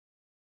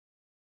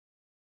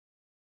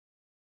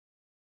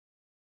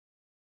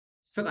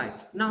So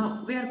guys,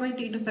 now we are going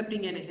to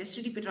intercepting an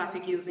HTTP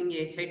traffic using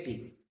a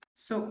Hetty.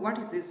 So what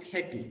is this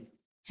Hetty?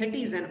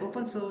 Hetty is an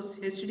open source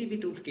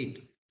HTTP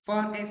toolkit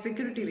for a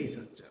security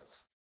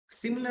researchers.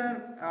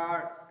 Similar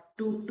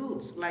to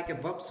tools like a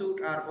Burp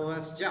Suite or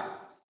OS Jar.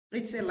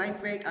 It's a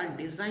lightweight and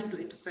designed to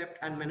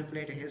intercept and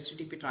manipulate a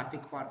HTTP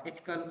traffic for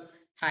ethical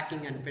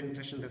hacking and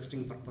penetration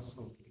testing purpose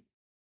only.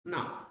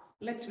 Now,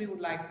 we would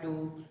like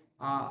to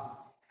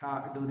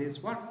do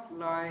this what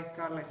like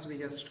let's we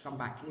just come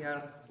back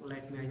here.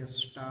 Let me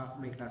just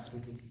make it as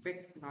little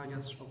quick. Now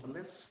just open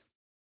this.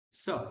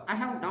 So I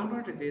have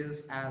downloaded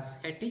this as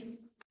Hetty.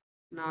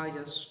 Now I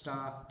just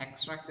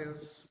extract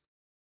this.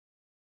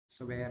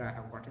 So where I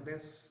have got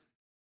this.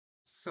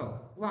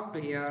 So walk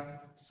to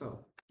here.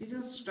 So you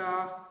just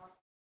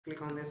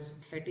click on this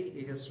Hetty.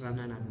 You just run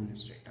an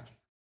administrator.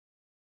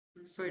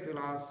 So it will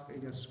ask.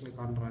 You just click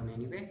on run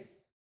anyway.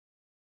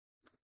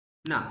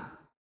 Now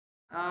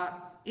uh,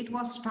 it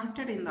was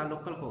started in the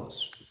local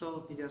host,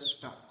 so we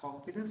just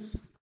copy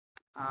this,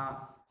 uh,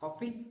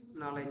 copy.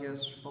 Now let's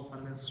just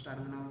open this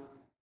terminal.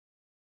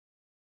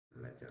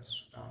 Let's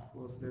just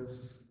close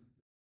this.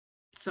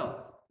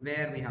 So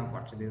where we have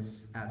got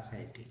this as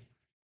IT.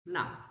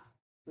 Now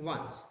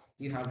once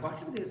you have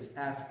got this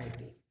as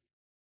IT,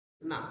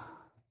 now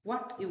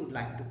what you would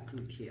like to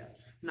click here.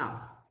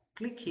 Now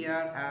click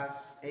here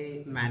as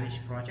a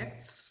manage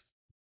projects.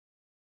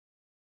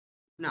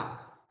 Now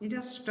you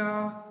just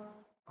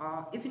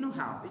if you know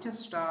how, you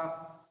just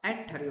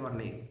enter your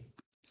name.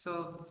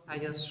 So I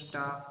just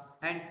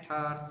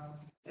enter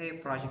a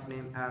project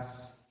name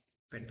as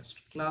Pentest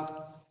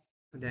Club.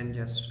 Then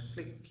just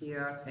click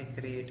here and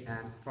create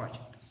an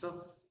project.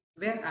 So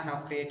where I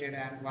have created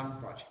an one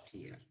project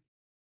here.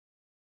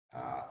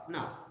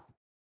 Now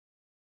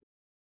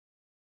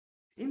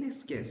in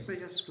this case, so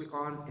just click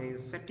on a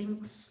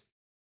settings.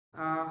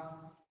 Uh,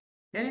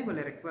 Enable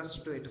a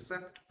request to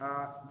intercept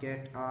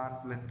get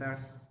our method.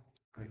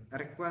 A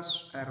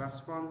request a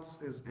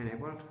response is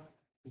enabled.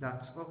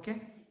 That's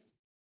okay.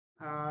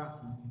 uh,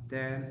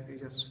 then you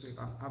just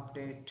click on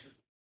updated.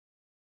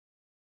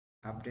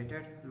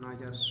 Now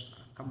just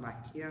come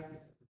back here,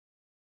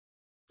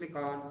 click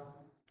on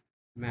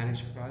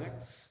manage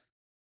projects.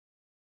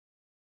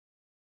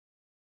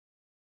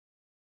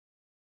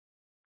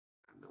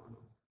 No,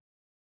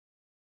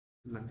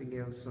 nothing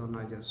else. So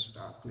now just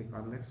click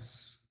on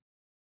this.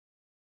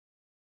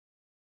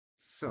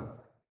 So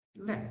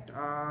let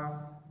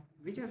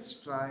we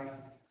just try.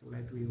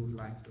 Let we would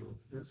like to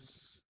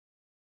this.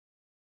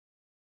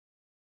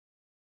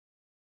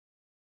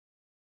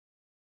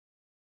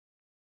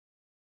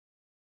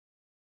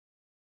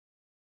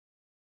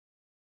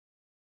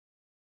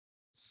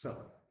 So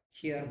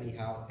here we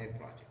have a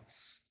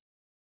projects.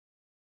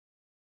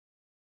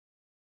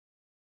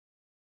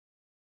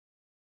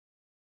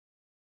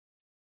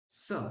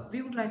 So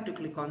we would like to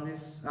click on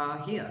this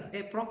here.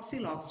 A proxy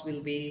logs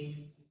will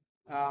be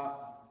uh,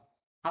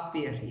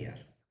 appear here.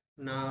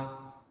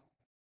 Now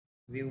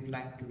we would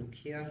like to look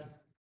here.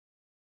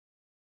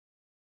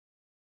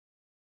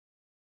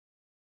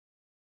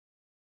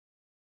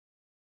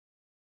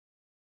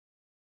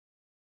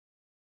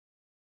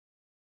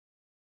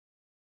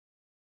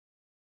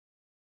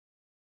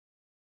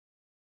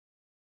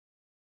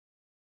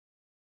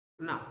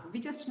 Now we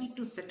just need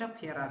to set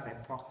up here as a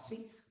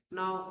proxy.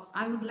 Now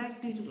I would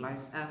like to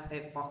utilize as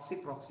a proxy.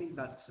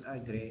 That's a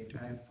great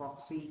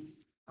proxy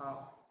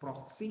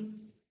proxy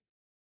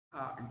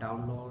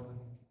download.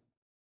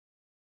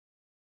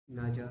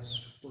 Now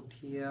just put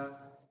here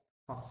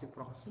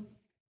proxy.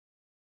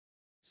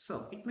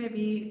 So it may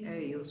be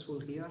useful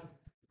here.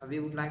 We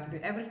would like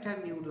to every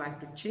time we would like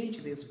to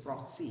change this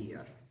proxy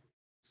here.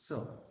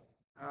 So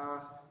uh,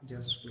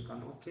 just click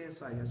on OK.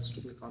 So I just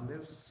click on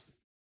this.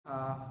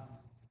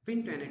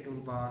 Pin to any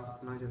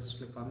toolbar. Now just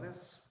click on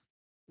this.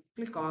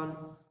 Click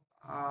on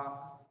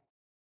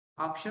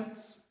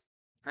options.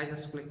 I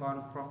just click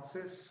on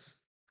proxies.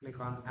 Click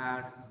on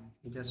add.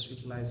 We just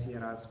utilize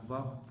here as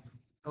Burp.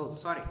 Oh,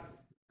 sorry,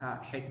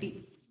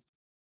 Hetty.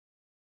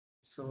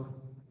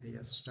 So we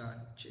just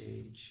start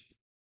change.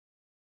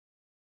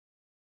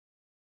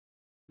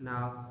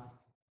 Now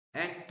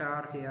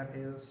enter here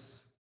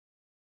is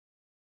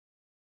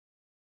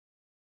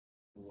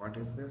what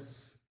is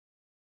this?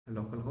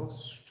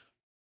 Localhost.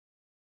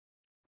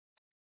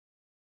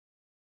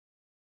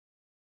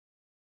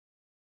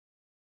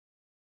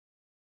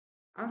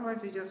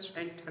 Otherwise, you just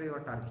enter your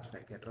target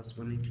IP address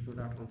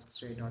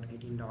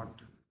 192.168.18.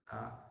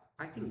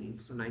 I think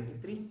it's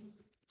 93.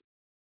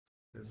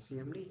 The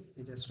CMD.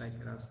 You just type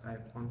it as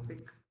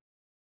ipconfig.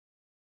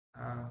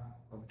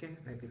 Okay,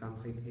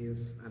 ipconfig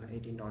is an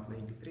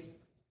 18.93.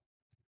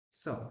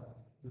 So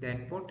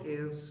the port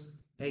is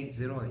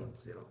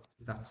 8080.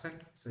 That's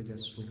it. So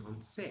just click on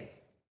save.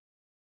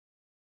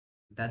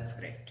 That's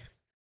great.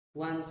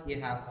 Once you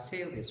have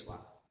saved this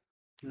one,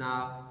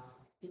 now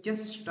you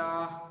just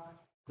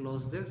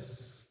close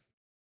this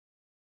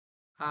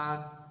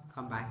and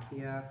come back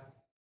here.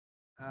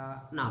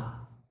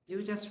 Now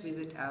you just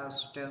visit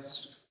as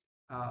test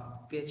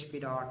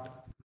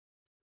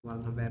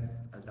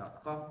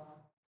php.vulnerweb.com.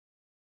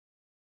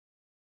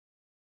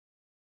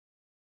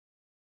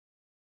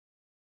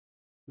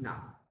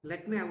 Now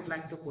let me, I would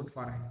like to put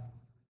for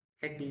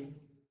Hetty.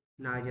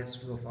 Now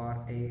just go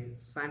for a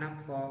sign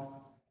up form.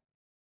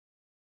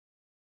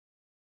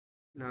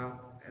 Now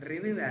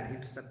review and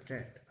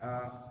intercepted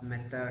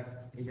method,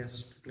 you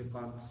just click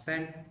on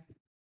send,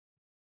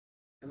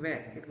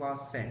 where it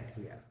was sent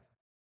here.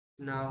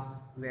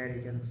 Now where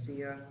you can see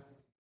here,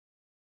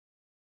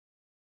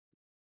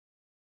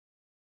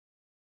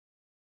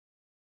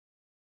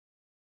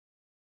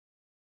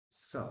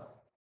 so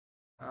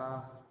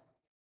uh,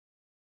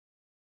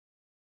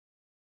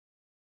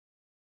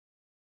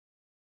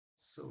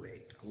 so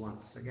wait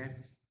once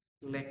again,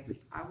 let me,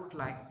 I would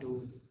like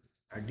to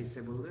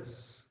disable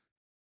this.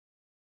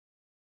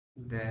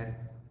 Then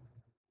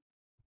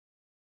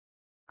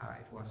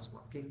it was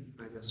working.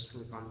 I just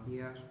click on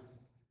here.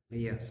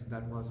 Yes,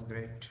 that was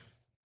great.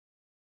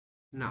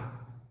 Now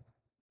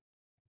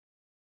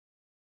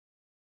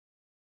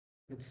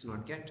it's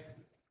not get.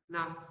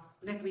 Now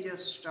let me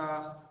just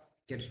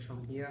get it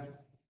from here.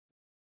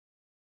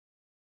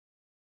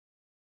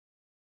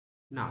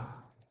 Now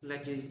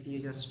let you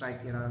just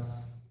type here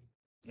as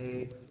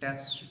a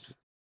test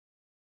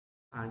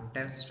and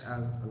test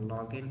as a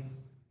login.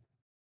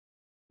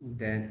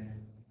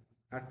 Then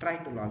try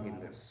to log in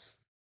this.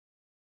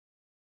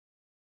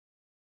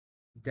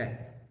 Then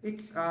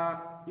it's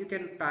you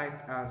can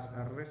type as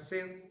a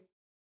receive,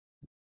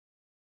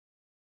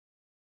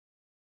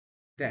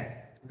 then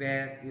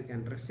where you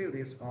can receive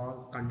this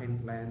all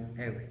content plan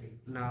everything.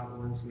 Now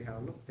once you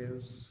have looked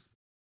this,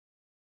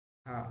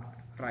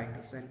 try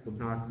to send, could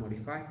not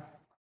modify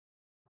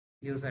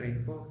user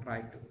info,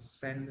 try to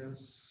send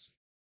this,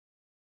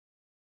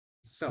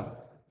 so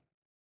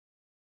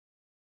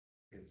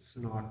it's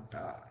not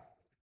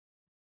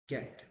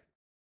get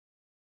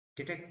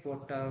detect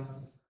portal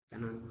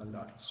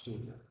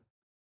canonical.html.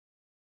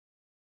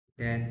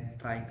 Then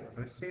try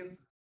to receive.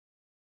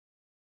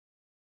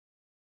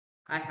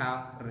 I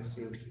have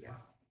received here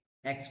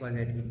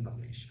XYZ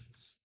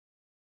informations.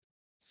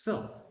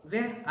 So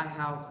where I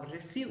have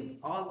received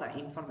all the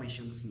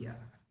informations here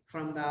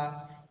from the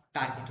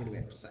targeted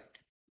website.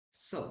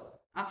 So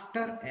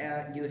after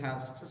you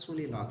have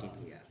successfully logged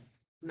in here,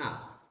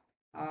 now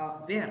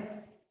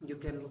where you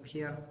can look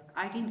here,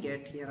 I didn't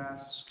get here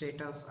as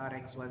status or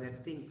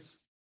XYZ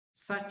things.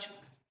 Such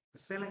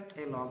select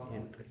a log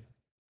entry.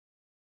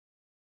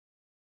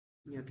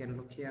 You can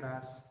look here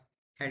as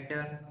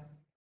header,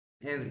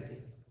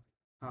 everything,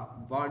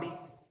 body.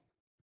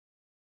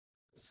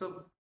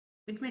 So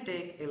it may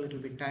take a little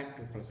bit time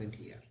to present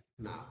here.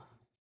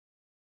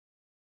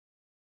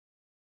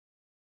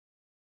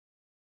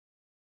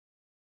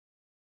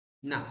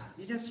 Now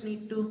you just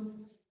need to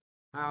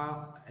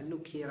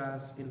look here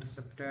as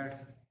intercepted.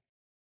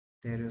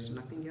 There is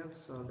nothing else,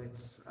 so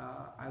let's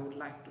I would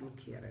like to look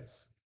here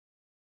as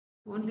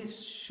only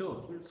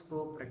show in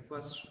scope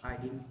request. I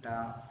didn't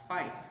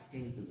find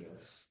anything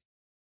else.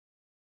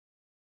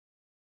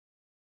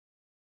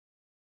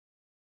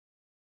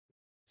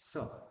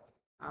 So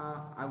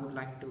I would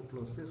like to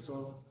close this.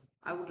 So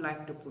I would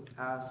like to put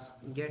as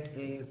get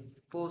a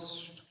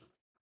post.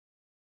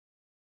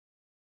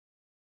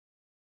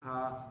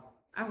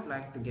 I would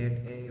like to get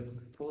a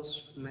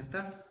post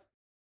method.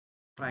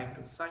 Try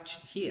to search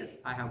here.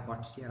 I have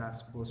got here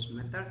as post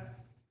method.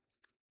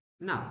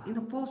 Now in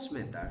the post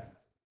method,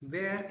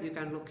 where you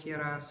can look here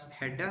as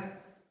header,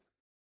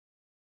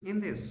 in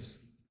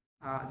this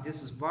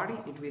is body,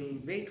 it will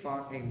wait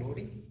for a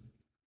loading.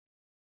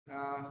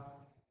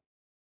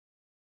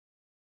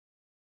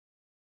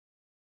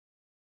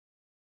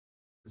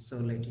 So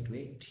let it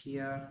wait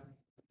here.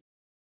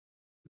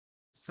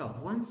 So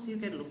once you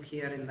can look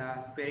here in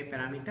the query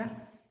parameter,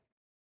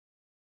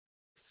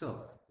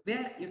 so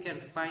where you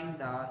can find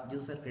the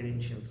user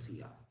credentials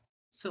here.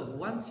 So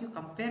once you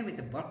compare with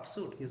the Burp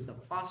Suite is the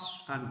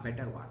fast and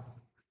better one.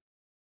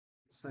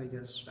 So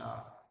just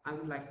I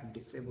would like to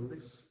disable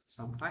this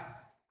sometime.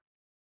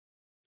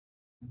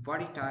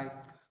 Body type,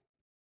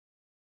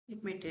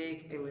 it may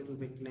take a little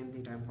bit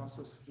lengthy time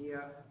process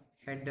here.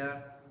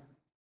 Header,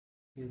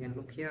 you can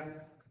look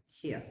here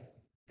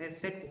a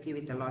set cookie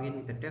with a login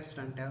with a test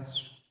and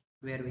test,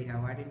 where we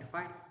have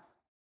identified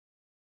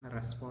a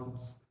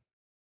response.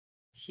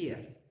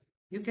 Here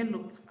you can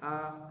look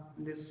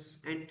this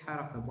entire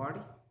of the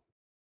body.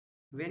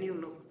 When you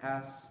look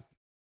as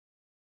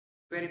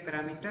query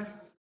parameter,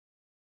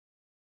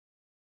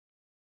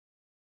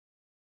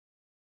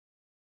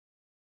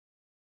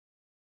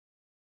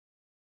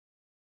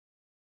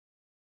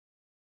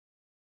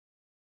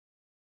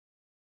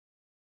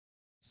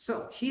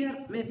 so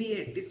here may be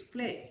a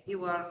display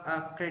your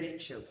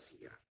credentials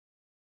here.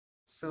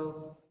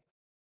 So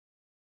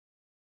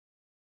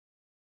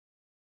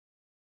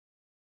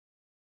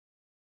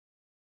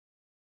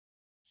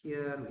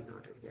here we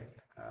not get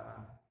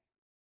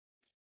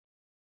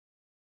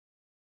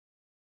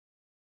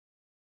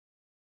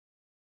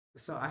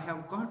so I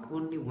have got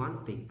only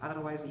one thing.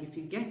 Otherwise if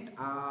you get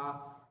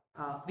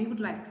we would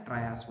like to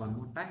try as one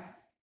more time.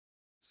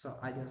 So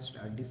I just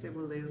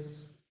disable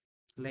this.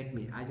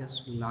 I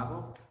just log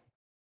out.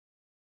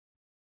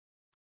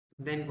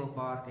 then go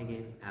for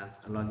again as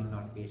a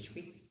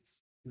login.php.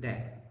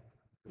 Then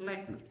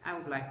I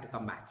would like to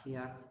come back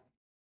here.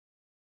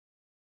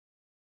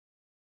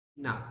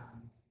 Now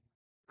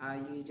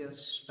you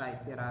just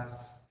type here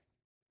as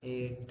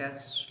a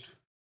test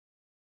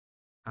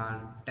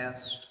and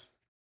test.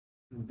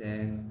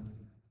 Then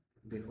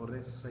before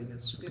this I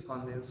just click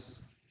on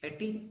this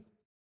Hetty,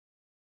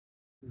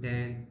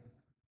 then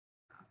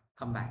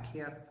come back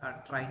here and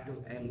try to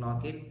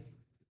login.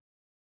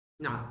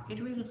 Now it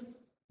will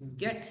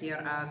get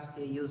here as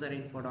a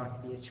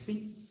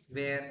userinfo.php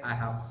where I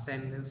have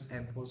sent this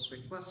a post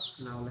request.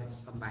 Now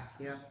let's come back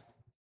here,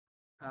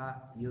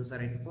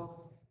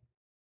 userinfo.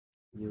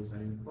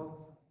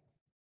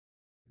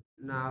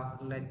 Now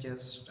let's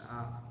just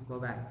go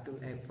back to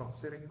a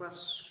proxy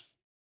request,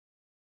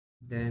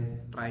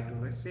 then try to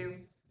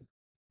receive.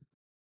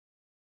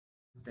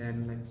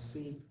 Then let's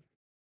see.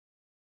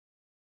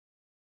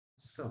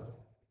 So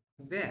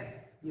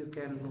where you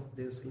can look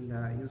this in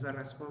the user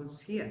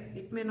response here,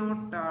 it may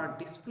not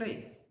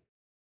display.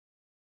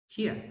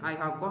 Here I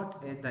have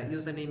got the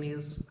username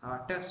is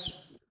test,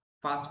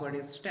 password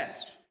is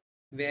test,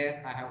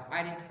 where I have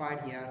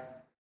identified here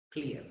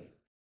clear.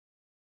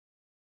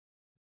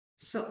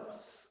 So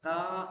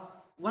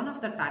one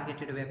of the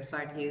targeted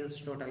website is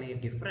totally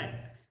different.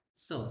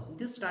 So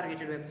this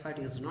targeted website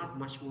is not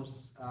much more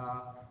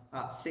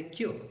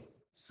secure.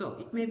 So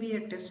it may be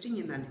a testing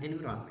in an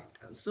environment.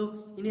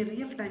 So in a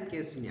real-time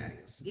case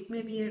scenarios, it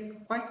may be a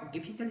quite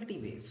difficulty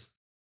ways.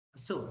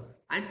 So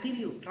until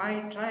you try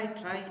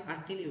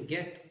until you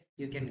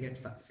can get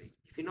succeed.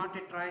 If you not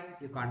a try,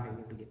 you can't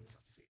able to get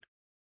succeed.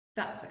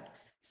 That's it.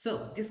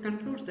 So this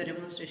concludes the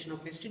demonstration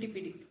of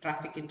HTTP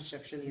traffic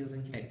interception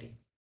using Hetty.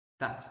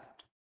 That's it.